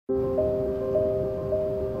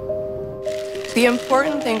The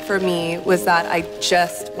important thing for me was that I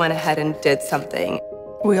just went ahead and did something.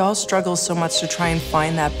 We all struggle so much to try and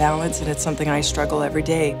find that balance, and it's something I struggle every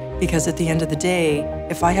day, because at the end of the day,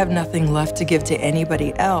 if I have nothing left to give to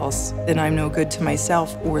anybody else, then I'm no good to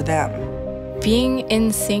myself or them. Being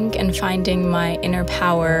in sync and finding my inner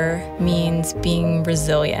power means being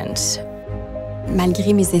resilient.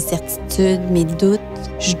 Malgré mes incertitudes, mes doutes,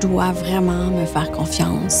 je dois vraiment me faire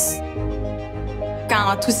confiance.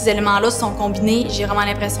 Quand tous ces éléments-là sont combinés, j'ai vraiment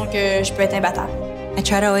l'impression que je peux être imbattable. I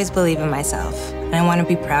try to always believe in myself, and I want to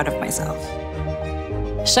be proud of myself.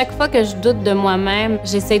 Chaque fois que je doute de moi-même,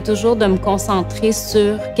 j'essaie toujours de me concentrer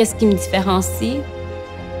sur qu'est-ce qui me différencie.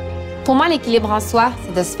 Pour moi, l'équilibre en soi,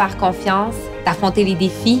 c'est de se faire confiance, d'affronter les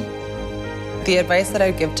défis. The advice that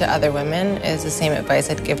I give to other women is the same advice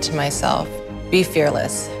I'd give to myself. Be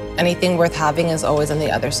fearless. Anything worth having is always on the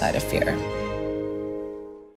other side of fear.